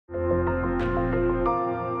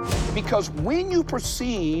Because when you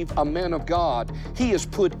perceive a man of God, he is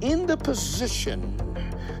put in the position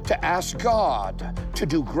to ask God to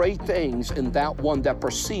do great things in that one that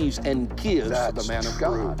perceives and gives to the man of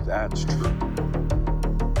God. That's true.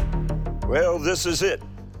 Well, this is it.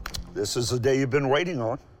 This is the day you've been waiting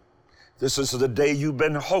on. This is the day you've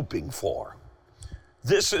been hoping for.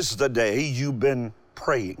 This is the day you've been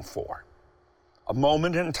praying for. A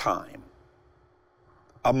moment in time.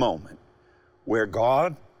 A moment where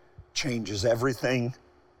God changes everything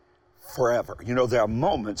forever. You know, there are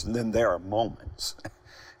moments and then there are moments.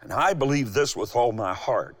 And I believe this with all my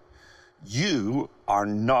heart. You are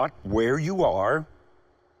not where you are.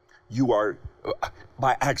 You are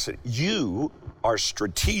by accident. You are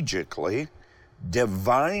strategically,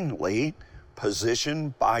 divinely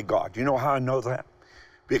positioned by God. You know how I know that?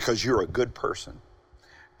 Because you're a good person.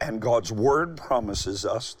 And God's word promises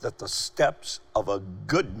us that the steps of a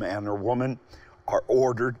good man or woman are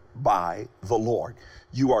ordered by the Lord.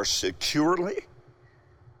 You are securely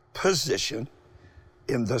positioned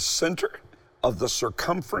in the center of the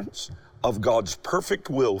circumference of God's perfect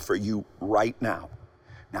will for you right now.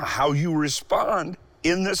 Now, how you respond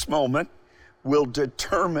in this moment will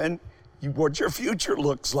determine what your future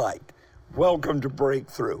looks like. Welcome to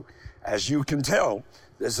Breakthrough. As you can tell,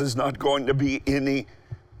 this is not going to be any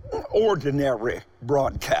ordinary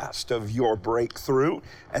broadcast of your breakthrough.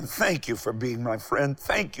 And thank you for being my friend.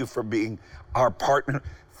 Thank you for being our partner.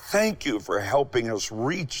 Thank you for helping us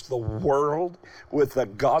reach the world with the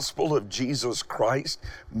gospel of Jesus Christ.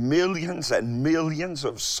 Millions and millions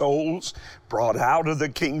of souls brought out of the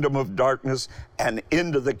kingdom of darkness and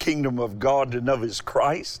into the kingdom of God and of his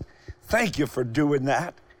Christ. Thank you for doing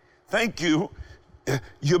that. Thank you.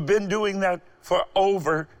 You've been doing that for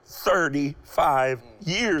over 35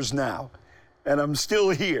 years now, and I'm still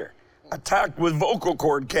here, attacked with vocal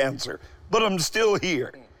cord cancer, but I'm still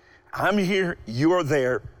here. I'm here, you're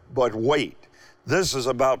there, but wait. This is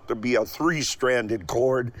about to be a three-stranded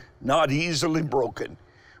cord, not easily broken.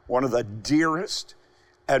 One of the dearest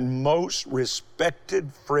and most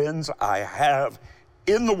respected friends I have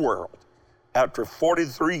in the world after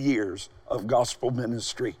 43 years of gospel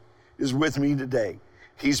ministry is with me today.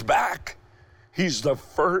 He's back. He's the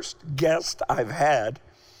first guest I've had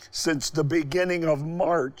since the beginning of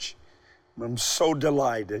March. I'm so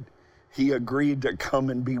delighted he agreed to come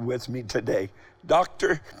and be with me today.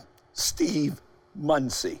 Dr. Steve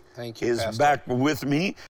Munsey is Pastor. Back with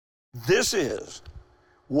me. This is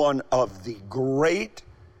one of the great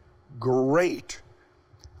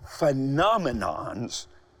phenomenons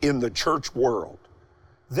in the church world.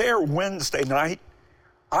 Their Wednesday night,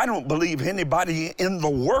 I don't believe anybody in the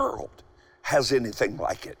world has anything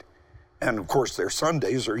like it. And of course, their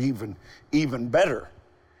Sundays are even better.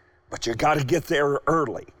 But you got to get there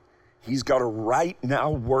early. He's got a right now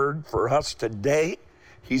word for us today.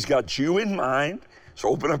 He's got you in mind. So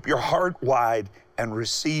open up your heart wide and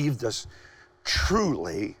receive this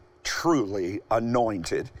truly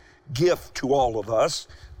anointed gift to all of us,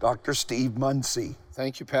 Dr. Steve Munsey.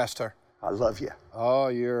 Thank you, Pastor. I love you. Oh,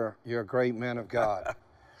 you're a great man of God.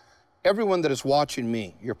 Everyone that is watching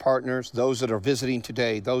me, your partners, those that are visiting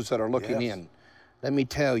today, those that are looking in, let me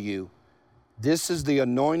tell you, this is the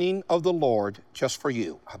anointing of the Lord just for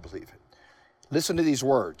you. I believe it. Listen to these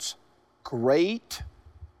words. Great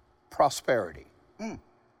prosperity.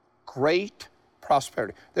 Great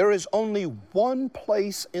prosperity. There is only one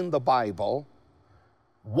place in the Bible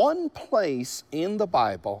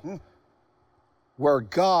where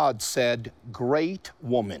God said, great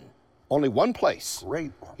woman. Only one place.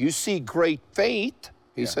 Great woman. You see great faith,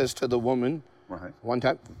 he says to the woman one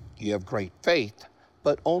time, you have great faith.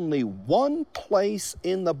 But only one place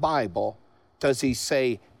in the Bible does he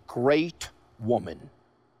say, great woman.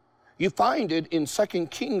 You find it in 2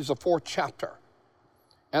 Kings, the 4th chapter.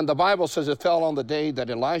 And the Bible says it fell on the day that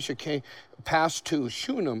Elijah passed to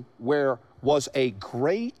Shunem, where was a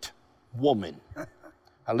great woman.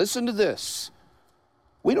 Now listen to this.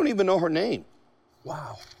 We don't even know her name.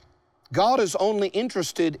 Wow. God is only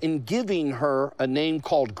interested in giving her a name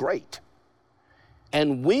called great.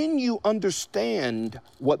 And when you understand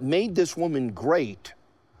what made this woman great,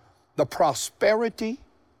 the prosperity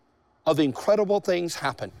of incredible things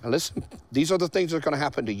happen. Now listen, these are the things that are going to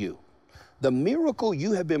happen to you. The miracle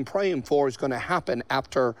you have been praying for is going to happen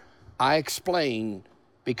after I explain,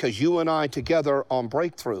 because you and I together on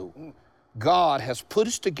Breakthrough, God has put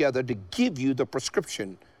us together to give you the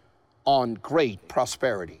prescription on great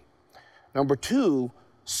prosperity. Number 2,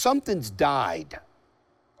 something's died.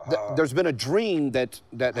 There's been a dream that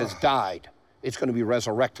has died. It's going to be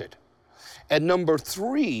resurrected. And number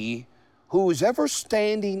 3, Who's ever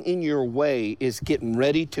standing in your way is getting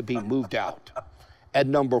ready to be moved out. And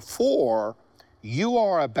number 4, you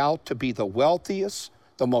are about to be the wealthiest,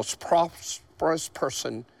 the most prosperous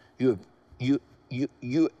person you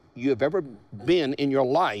have ever been in your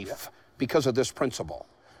life because of this principle.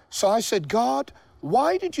 So I said, God,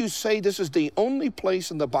 why did you say this is the only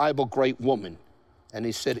place in the Bible, great woman? And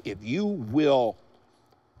he said, if you will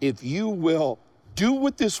do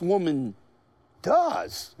what this woman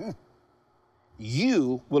does,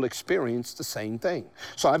 you will experience the same thing.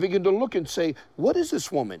 So I began to look and say, what is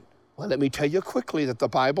this woman? Well, let me tell you quickly that the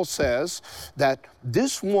Bible says that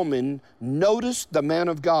this woman noticed the man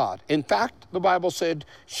of God. In fact, the Bible said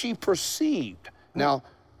she perceived. Now,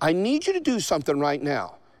 I need you to do something right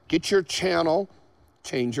now. Get your channel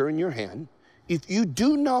changer in your hand. If you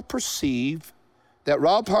do not perceive that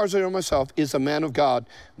Rob Parzio or myself is a man of God,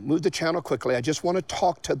 move the channel quickly. I just want to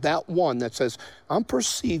talk to that one that says, I'm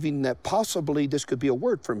perceiving that possibly this could be a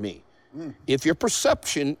word for me. If your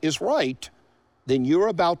perception is right, then you're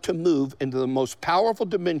about to move into the most powerful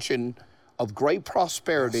dimension of great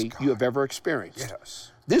prosperity you have ever experienced.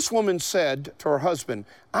 Yes. This woman said to her husband,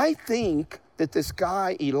 I think that this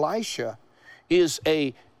guy, Elisha, is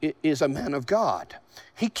a man of God.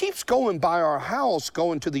 He keeps going by our house,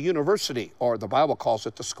 going to the university, or the Bible calls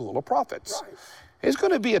it the school of prophets. Right. There's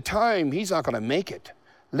going to be a time he's not going to make it.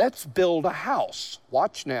 Let's build a house.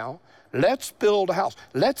 Watch now. Let's build a house.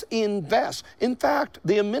 Let's invest. In fact,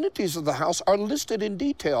 the amenities of the house are listed in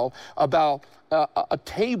detail about a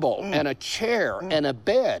table and a chair and a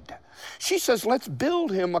bed. She says, let's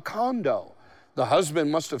build him a condo. The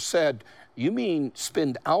husband must have said, you mean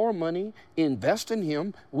spend our money, invest in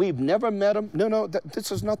him? We've never met him. No, this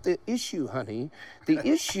is not the issue, honey. The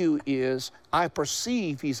issue is I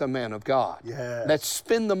perceive he's a man of God. Yes. Let's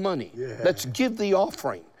spend the money. Yes. Let's give the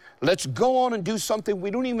offering. Let's go on and do something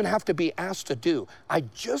we don't even have to be asked to do. I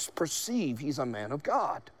just perceive he's a man of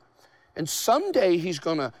God. And someday he's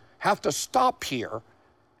going to have to stop here,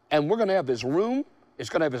 and we're going to have his room. It's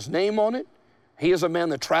going to have his name on it. He is a man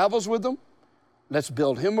that travels with them. Let's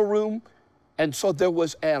build him a room. And so there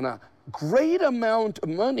was a great amount of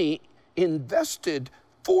money invested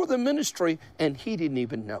for the ministry, and he didn't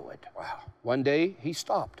even know it. Wow. One day he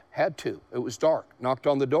stopped, had to. It was dark, knocked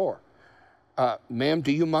on the door. Ma'am,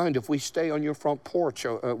 do you mind if we stay on your front porch?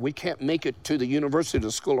 We can't make it to the university,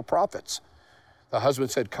 the school of prophets. The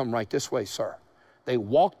husband said, come right this way, sir. They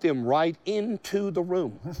walked him right into the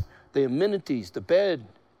room. The amenities, the bed,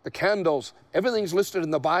 the candles, everything's listed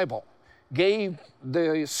in the Bible. Gave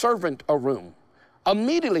the servant a room.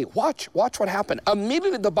 Immediately, watch what happened.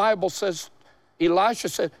 Immediately the Bible says, Elisha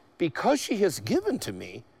said, because she has given to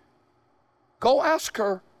me, go ask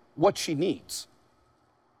her what she needs.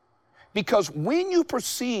 Because when you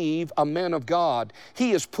perceive a man of God,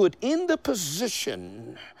 he is put in the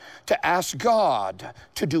position to ask God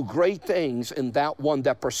to do great things in that one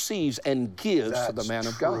that perceives and gives to the man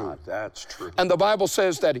of God. That's true. And the Bible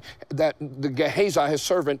says that the Gehazi, his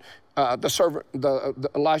servant,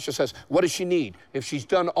 Elisha says, what does she need? If she's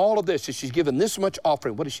done all of this, if she's given this much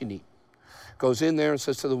offering, what does she need? Goes in there and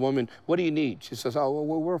says to the woman, what do you need? She says, oh,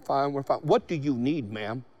 well, we're fine. What do you need,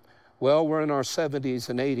 ma'am? Well, we're in our 70s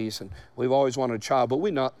and 80s, and we've always wanted a child, but we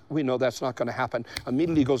know that's not going to happen.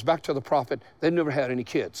 Immediately goes back to the prophet. They've never had any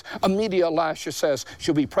kids. Immediately Elisha says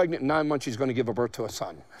she'll be pregnant in 9 months. She's going to give a birth to a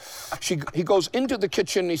son. He goes into the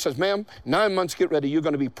kitchen, and he says, ma'am, 9 months, get ready. You're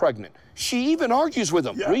going to be pregnant. She even argues with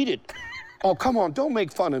him. Yeah. Read it. Oh, come on, don't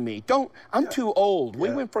make fun of me. I'm too old. We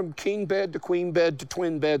went from king bed to queen bed to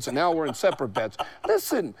twin beds, and now we're in separate beds.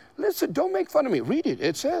 Listen, don't make fun of me. Read it.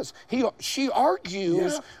 It says, she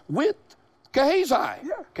argues with Gehazi.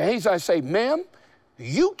 Yeah. Gehazi say, ma'am,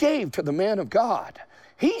 you gave to the man of God.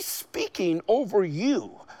 He's speaking over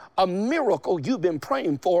you a miracle you've been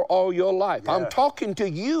praying for all your life. Yeah. I'm talking to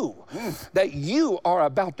you that you are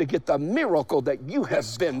about to get the miracle that you have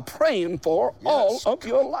been praying for all of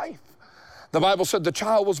your life. The Bible said the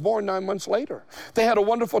child was born 9 months later. They had a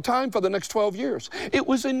wonderful time for the next 12 years. It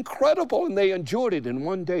was incredible, and they enjoyed it. And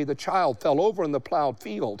one day the child fell over in the plowed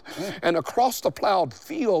field. And across the plowed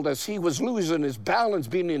field, as he was losing his balance,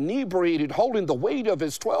 being inebriated, holding the weight of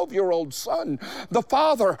his 12-year-old son, the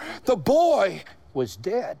father, the boy, was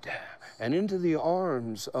dead. And into the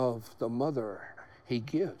arms of the mother he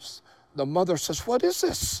gives. The mother says, what is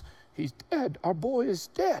this? He's dead. Our boy is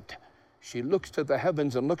dead. She looks to the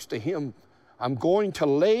heavens and looks to him. I'm going to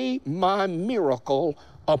lay my miracle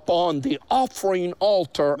upon the offering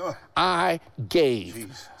altar I gave.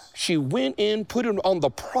 Jesus. She went in, put it on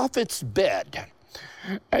the prophet's bed,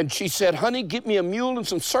 and she said, honey, get me a mule and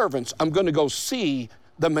some servants. I'm going to go see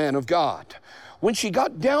the man of God. When she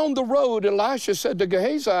got down the road, Elisha said to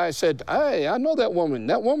Gehazi, I said, hey, I know that woman.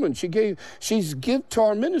 That woman, she's give to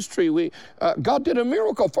our ministry. God did a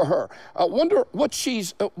miracle for her. I wonder what she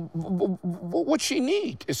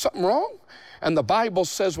need. Is something wrong? And the Bible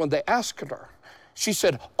says when they asked her, she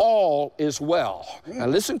said, all is well. Now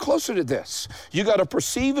listen closer to this. You got to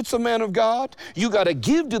perceive it's the man of God. You got to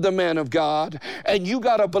give to the man of God. And you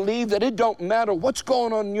got to believe that it don't matter what's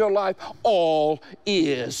going on in your life. All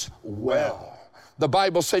is well. The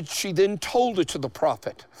Bible said she then told it to the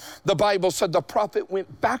prophet. The Bible said the prophet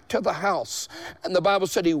went back to the house. And the Bible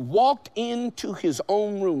said he walked into his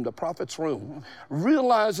own room, the prophet's room,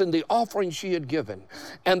 realizing the offering she had given.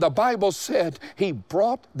 And the Bible said he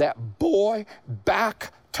brought that boy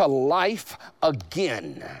back to life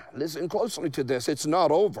again. Listen closely to this. It's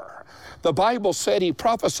not over. The Bible said he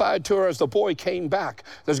prophesied to her as the boy came back.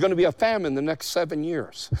 There's going to be a famine the next 7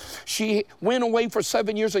 years. She went away for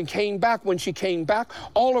 7 years and came back. When she came back,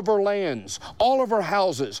 all of her lands, all of her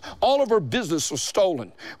houses, all of her business was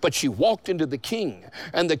stolen. But she walked into the king,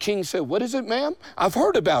 and the king said, what is it, ma'am? I've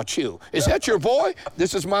heard about you. Is that your boy?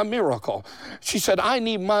 This is my miracle. She said, I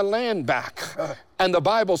need my land back. And the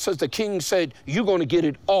Bible says the king said, you're going to get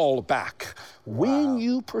it all back. When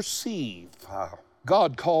you perceive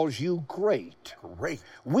God calls you great. Great.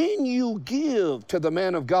 When you give to the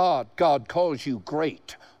man of God, God calls you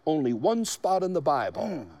great. Only one spot in the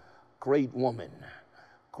Bible. Great woman.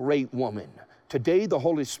 Great woman. Today, the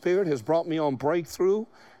Holy Spirit has brought me on breakthrough,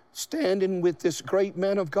 standing with this great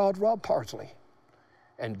man of God, Rob Parsley.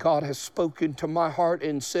 And God has spoken to my heart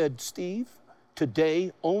and said, Steve,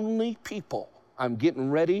 today, only people I'm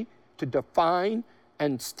getting ready to define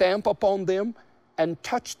and stamp upon them and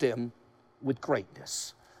touch them with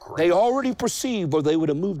greatness. Great. They already perceived, or they would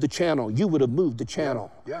have moved the channel. You would have moved the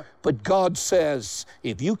channel. Yeah. But God says,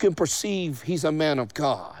 if you can perceive he's a man of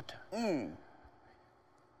God, then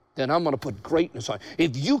I'm going to put greatness on.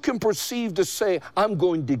 If you can perceive to say, I'm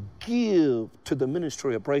going to give to the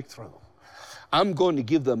ministry of breakthrough. I'm going to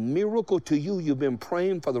give the miracle to you you've been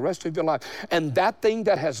praying for the rest of your life. And that thing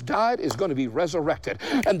that has died is going to be resurrected.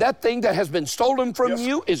 And that thing that has been stolen from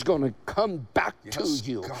you is going to come back to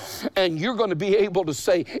you. God. And you're going to be able to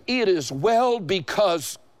say, it is well,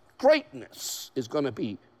 because greatness is going to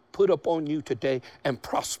be put upon you today, and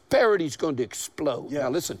prosperity is going to explode. Now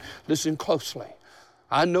listen closely.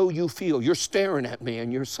 I know you feel, you're staring at me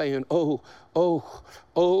and you're saying,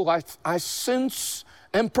 I sense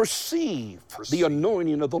and perceive the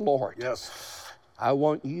anointing of the Lord. Yes. I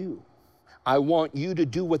want you to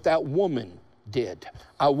do what that woman did.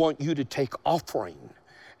 I want you to take offering.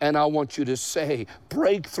 And I want you to say,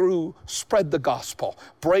 breakthrough, spread the gospel.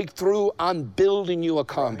 Breakthrough, I'm building you a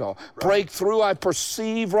condo. Right. Breakthrough, I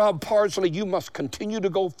perceive, Rob Parsley, you must continue to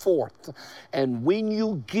go forth. And when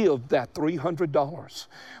you give that $300,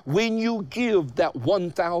 when you give that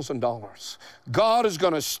 $1,000, God is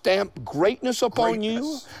going to stamp greatness upon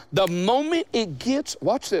you. The moment it gets,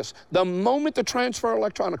 watch this, the moment the transfer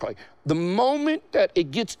electronically, the moment that it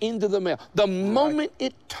gets into the mail, the moment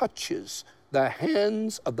it touches the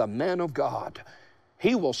hands of the man of God,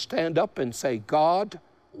 he will stand up and say, God,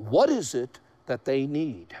 what is it that they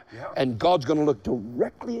need? And God's going to look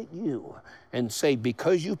directly at you and say,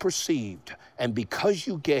 because you perceived and because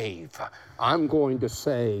you gave, I'm going to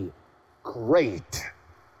say, great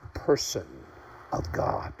person of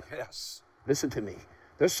God. Yes. Listen to me.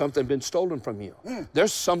 There's something been stolen from you.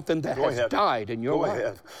 There's something that has died in your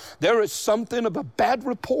life. There is something of a bad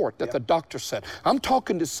report that the doctor said. I'm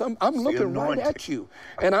talking to I'm looking right at you.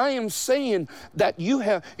 And I am saying that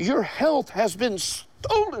your health has been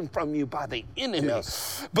stolen from you by the enemy.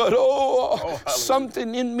 Yes. But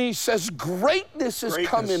something in me says greatness is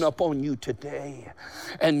coming upon you today.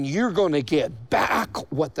 And you're going to get back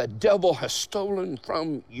what the devil has stolen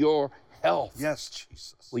from your health. Yes,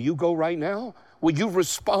 Jesus. Will you go right now? Will you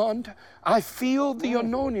respond? I feel the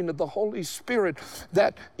anointing of the Holy Spirit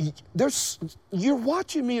that you're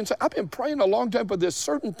watching me and say, I've been praying a long time for this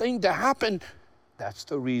certain thing to happen. That's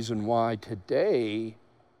the reason why today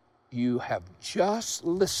you have just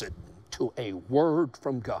listened to a word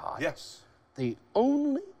from God. Yes. The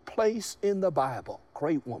only place in the Bible,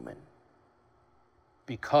 great woman,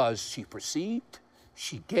 because she perceived,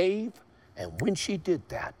 she gave, and when she did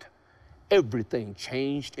that, everything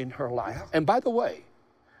changed in her life. Yeah. And by the way,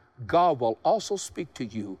 God will also speak to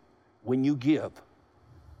you when you give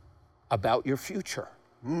about your future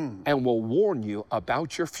and will warn you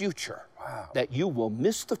about your future, that you will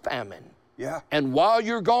miss the famine. Yeah. And while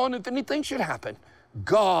you're gone, if anything should happen,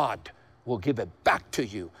 God will give it back to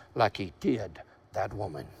you like he did that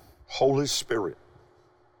woman. Holy Spirit,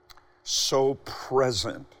 so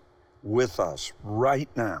present with us right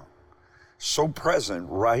now, so present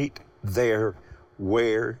right there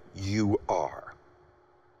where you are.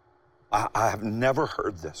 I have never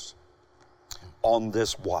heard this on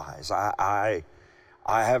this wise. I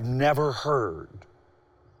have never heard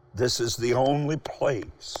this is the only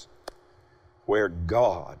place where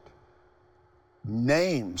God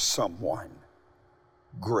names someone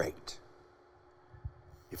great.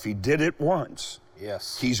 If he did it once,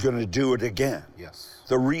 Yes. he's going to do it again. Yes.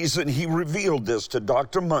 The reason he revealed this to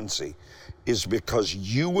Dr. Muncy is because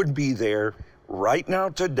you would be there right now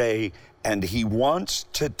today, and he wants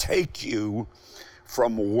to take you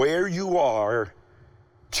from where you are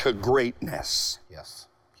to greatness. Yes.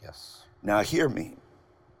 Yes. Now hear me.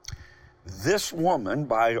 This woman,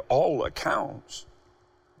 by all accounts,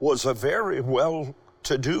 was a very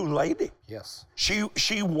well-to-do lady. Yes.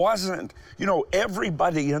 She wasn't,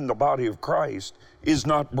 everybody in the body of Christ is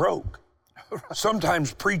not broke.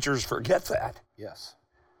 Sometimes preachers forget that. Yes.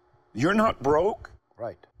 You're not broke.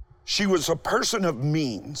 Right. She was a person of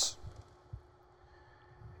means.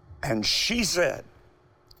 And she said,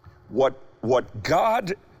 what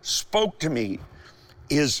God spoke to me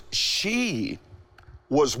is she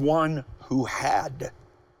was one who had.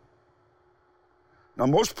 Now,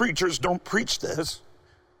 most preachers don't preach this,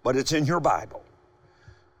 but it's in your Bible.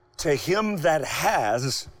 To him that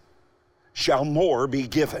has shall more be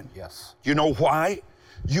given. Yes. You know why?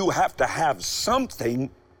 You have to have something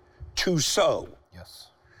to sow. Yes.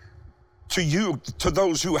 To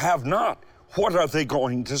those who have not, what are they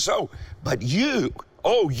going to sow? But you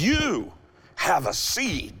have a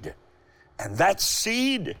seed. And that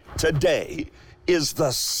seed today is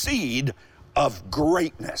the seed of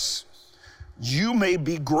greatness. You may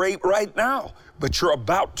be great right now, but you're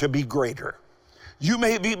about to be greater. You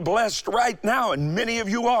may be blessed right now, and many of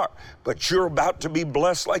you are, but you're about to be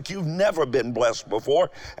blessed like you've never been blessed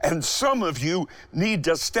before. And some of you need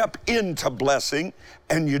to step into blessing,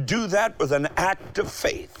 and you do that with an act of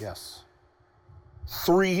faith. Yes.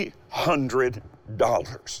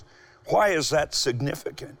 $300. Why is that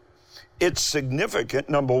significant? It's significant,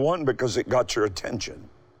 number one, because it got your attention.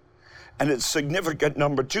 And it's significant,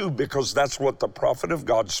 number two, because that's what the prophet of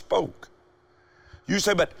God spoke. You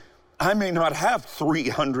say, but I may not have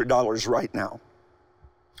 $300 right now.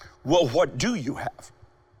 Well, what do you have?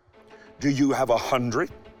 Do you have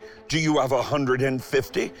 100? Do you have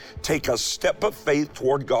 150? Take a step of faith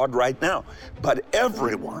toward God right now. But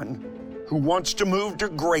everyone who wants to move to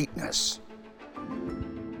greatness,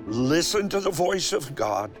 listen to the voice of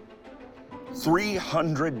God.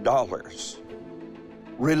 $300.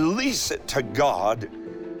 Release it to God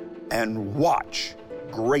and watch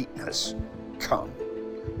greatness come.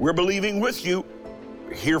 We're believing with you.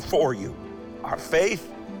 We're here for you. Our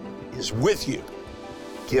faith is with you.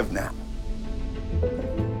 Give now.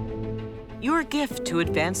 Your gift to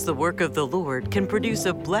advance the work of the Lord can produce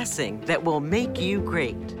a blessing that will make you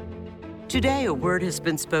great. Today, a word has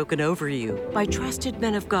been spoken over you by trusted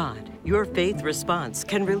men of God. Your faith response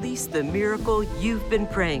can release the miracle you've been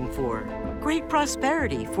praying for. Great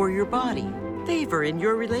prosperity for your body, favor in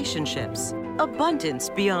your relationships, abundance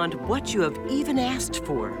beyond what you have even asked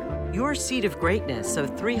for. Your seed of greatness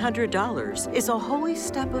of $300 is a holy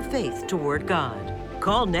step of faith toward God.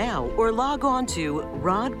 Call now or log on to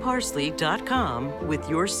rodparsley.com with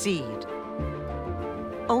your seed.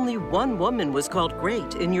 Only one woman was called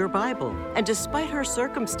great in your Bible, and despite her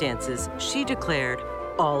circumstances, she declared,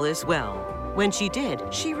 "All is well." When she did,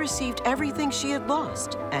 she received everything she had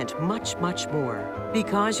lost and much, much more.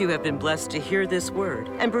 Because you have been blessed to hear this word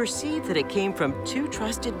and perceive that it came from two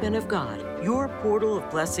trusted men of God, your portal of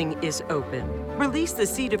blessing is open. Release the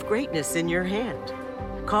seed of greatness in your hand.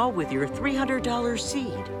 Call with your $300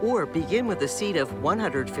 seed or begin with a seed of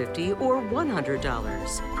 $150 or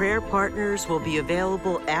 $100. Prayer partners will be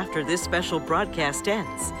available after this special broadcast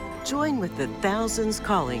ends. Join with the thousands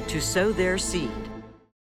calling to sow their seed.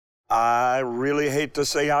 I really hate to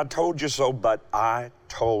say I told you so, but I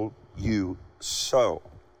told you so.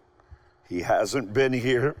 He hasn't been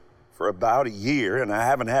here for about a year, and I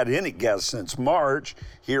haven't had any guests since March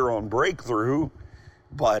here on Breakthrough,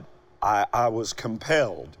 but I was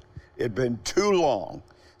compelled. It'd been too long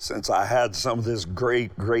since I had some of this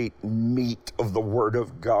great, great meat of the Word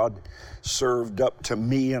of God served up to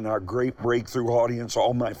me and our great Breakthrough audience,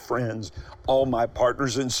 all my friends, all my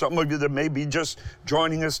partners, and some of you that may be just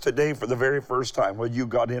joining us today for the very first time. Well, you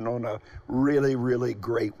got in on a really, really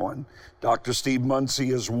great one. Dr. Steve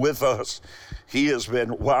Muncy is with us. He has been,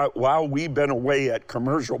 while we've been away at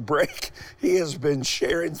commercial break, he has been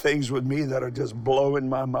sharing things with me that are just blowing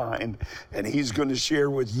my mind. And he's going to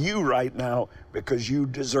share with you right now because you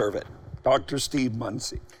deserve it. Dr. Steve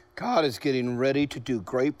Muncy. God is getting ready to do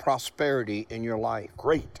great prosperity in your life.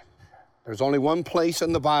 Great. There's only one place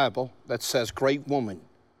in the Bible that says great woman.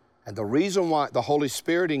 And the reason why the Holy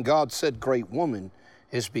Spirit and God said great woman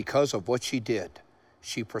is because of what she did.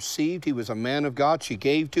 She perceived he was a man of God. She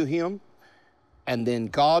gave to him. And then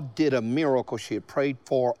God did a miracle she had prayed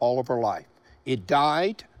for all of her life. It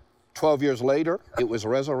died. 12 years later, it was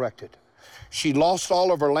resurrected. She lost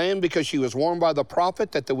all of her land because she was warned by the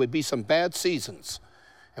prophet that there would be some bad seasons.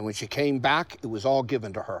 And when she came back, it was all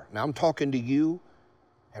given to her. Now I'm talking to you,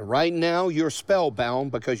 and right now you're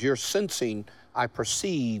spellbound because you're sensing, I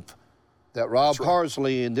perceive that Rob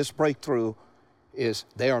Parsley in this breakthrough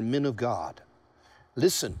they are men of God.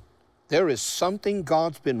 Listen, there is something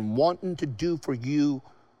God's been wanting to do for you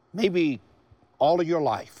maybe all of your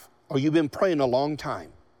life, or you've been praying a long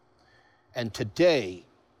time. And today,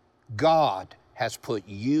 God has put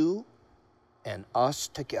you and us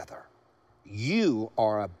together. You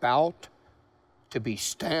are about to be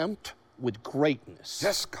stamped with greatness.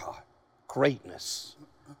 Yes, God. Greatness.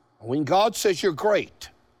 When God says you're great,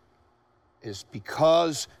 is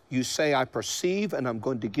because you say, I perceive and I'm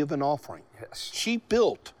going to give an offering. Yes.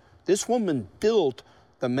 This woman built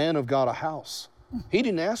the man of God a house. He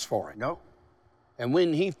didn't ask for it. No. And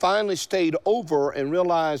when he finally stayed over and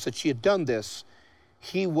realized that she had done this,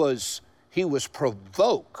 he was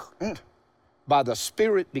provoked by the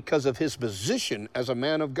Spirit because of his position as a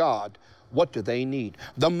man of God. What do they need?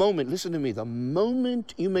 Listen to me, the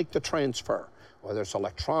moment you make the transfer, whether it's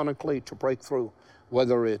electronically to Breakthrough,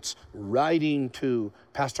 whether it's writing to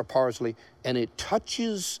Pastor Parsley, and it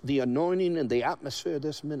touches the anointing and the atmosphere of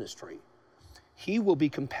this ministry, he will be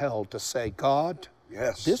compelled to say, God,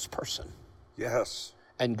 yes, this person. Yes.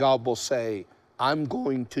 And God will say, I'm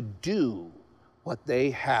going to do what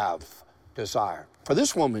they have desired. For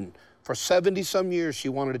this woman, for 70 some years, she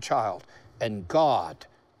wanted a child, and God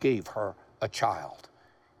gave her a child.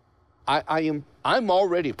 I'm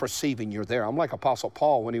already perceiving you're there. I'm like Apostle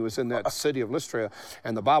Paul when he was in that city of Lystra,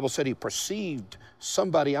 and the Bible said he perceived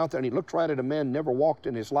somebody out there, and he looked right at a man never walked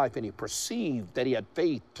in his life, and he perceived that he had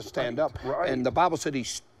faith to stand up. Right. And the Bible said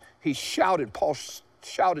he shouted, Paul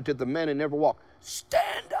shouted to the man who never walked,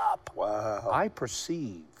 stand up. Wow. I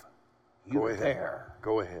perceive you're there.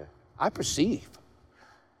 Go ahead. I perceive.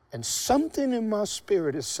 And something in my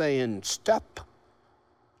spirit is saying, step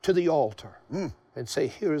to the altar and say,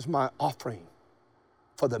 here is my offering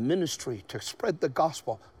for the ministry to spread the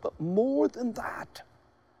gospel. But more than that,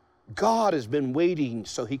 God has been waiting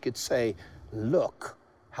so he could say, look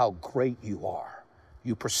how great you are.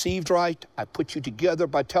 You perceived right. I put you together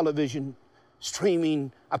by television,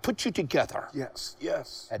 streaming. I put you together. Yes,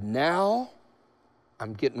 yes. And now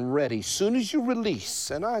I'm getting ready. Soon as you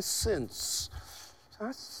release, and I sense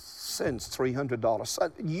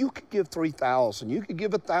 $300. You could give $3,000. You could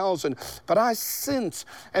give $1,000. But I sense,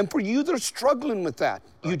 and for you that are struggling with that,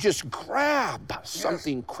 you just grab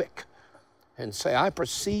something quick and say, I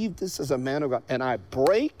perceive this as a man of God. And I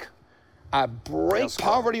break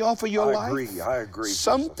poverty off of your life. I agree.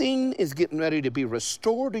 Something is getting ready to be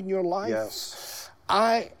restored in your life. Yes.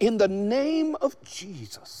 In the name of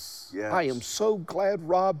Jesus, yes. I am so glad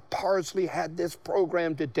Rob Parsley had this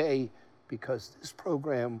program today, because this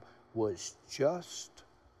program was just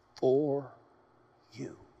for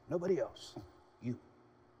you. Nobody else. You.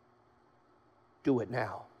 Do it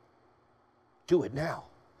now. Do it now.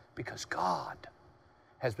 Because God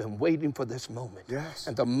has been waiting for this moment. Yes.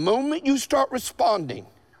 And the moment you start responding,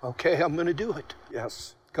 okay, I'm going to do it.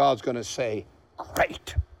 Yes. God's going to say,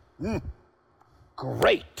 great.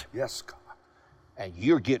 Great. Yes, God. And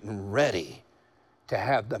you're getting ready to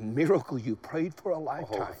have the miracle you prayed for a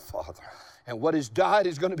lifetime. Oh, Father. And what has died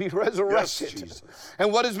is going to be resurrected. Yes, Jesus.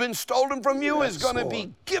 And what has been stolen from you is going to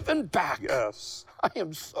be given back. Yes. I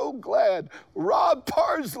am so glad Rob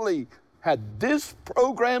Parsley had this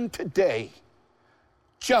program today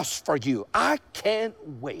just for you. I can't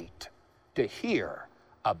wait to hear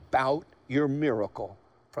about your miracle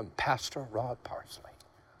from Pastor Rob Parsley.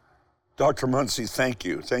 Dr. Muncy, thank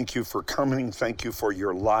you. Thank you for coming. Thank you for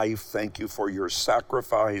your life. Thank you for your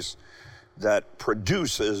sacrifice that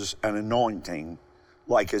produces an anointing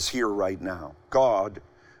like is here right now. God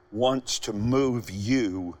wants to move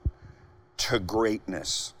you to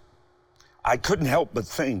greatness. I couldn't help but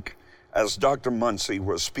think, as Dr. Muncy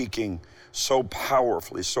was speaking so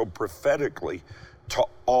powerfully, so prophetically to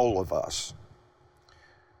all of us,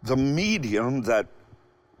 the medium that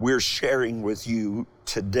we're sharing with you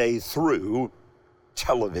today through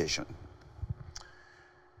television.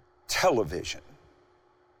 Television.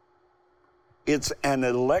 It's an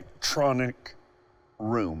electronic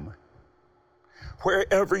room.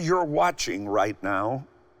 Wherever you're watching right now,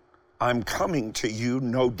 I'm coming to you,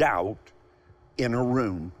 no doubt, in a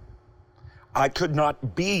room. I could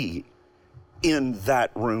not be in that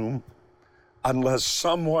room unless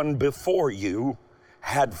someone before you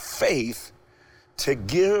had faith to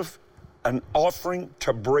give an offering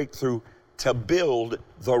to Breakthrough to build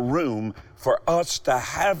the room for us to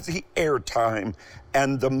have the airtime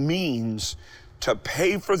and the means to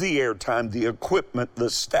pay for the airtime, the equipment, the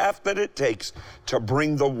staff that it takes to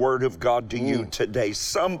bring the Word of God to you today.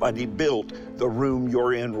 Somebody built the room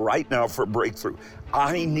you're in right now for Breakthrough.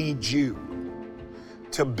 I need you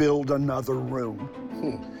to build another room.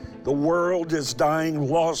 The world is dying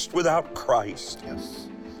lost without Christ. Yes.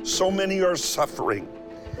 So many are suffering.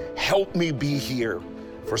 Help me be here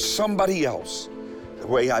for somebody else the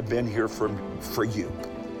way I've been here for you.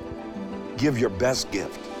 Give your best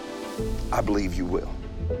gift. I believe you will.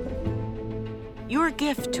 Your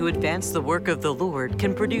gift to advance the work of the Lord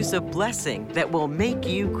can produce a blessing that will make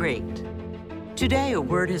you great. Today, a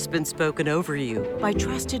word has been spoken over you by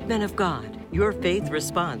trusted men of God. Your faith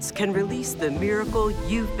response can release the miracle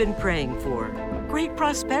you've been praying for. Great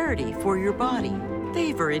prosperity for your body,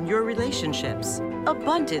 favor in your relationships,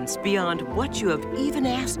 abundance beyond what you have even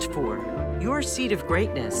asked for. Your seed of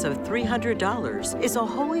greatness of $300 is a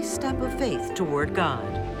holy step of faith toward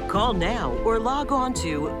God. Call now or log on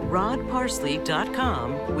to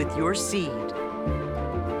rodparsley.com with your seed.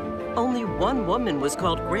 Only one woman was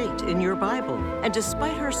called great in your Bible, and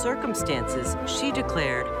despite her circumstances, she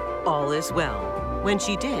declared, "All is well." When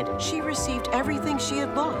she did, she received everything she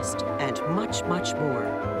had lost and much, much more.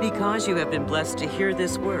 Because you have been blessed to hear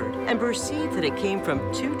this word and perceive that it came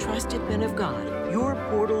from two trusted men of God, your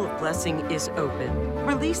portal of blessing is open.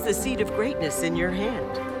 Release the seed of greatness in your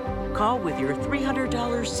hand. Call with your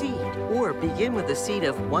 $300 seed or begin with a seed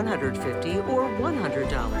of $150 or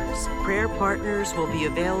 $100. Prayer partners will be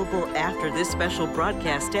available after this special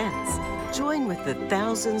broadcast ends. Join with the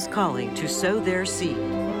thousands calling to sow their seed.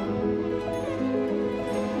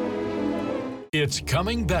 It's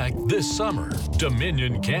coming back this summer.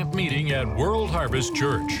 Dominion Camp Meeting at World Harvest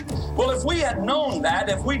Church. Well, if we had known that,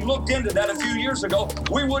 if we'd looked into that a few years ago,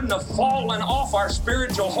 we wouldn't have fallen off our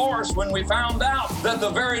spiritual horse when we found out that the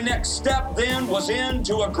very next step then was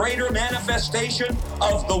into a greater manifestation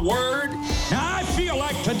of the Word. Now, I feel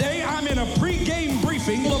like today I'm in a pre-game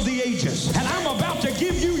briefing of the ages, and I'm about to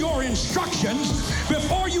give you your instructions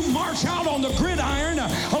before you march out on the gridiron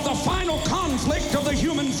of the final conflict of the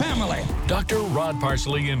human family. Dr. Rod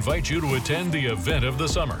Parsley invites you to attend the event of the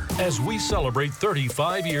summer as we celebrate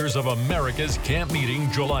 35 years of America's Camp Meeting,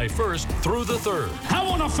 July 1st through the 3rd. I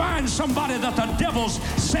want to find somebody that the devil's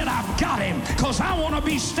said, "I've got him," because I want to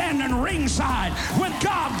be standing ringside when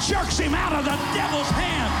God jerks him out of the devil's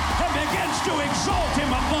hand and begins to exalt him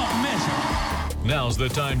above measure. Now's the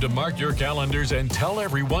time to mark your calendars and tell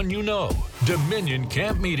everyone you know. Dominion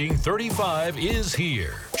Camp Meeting 35 is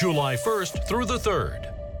here, July 1st through the 3rd.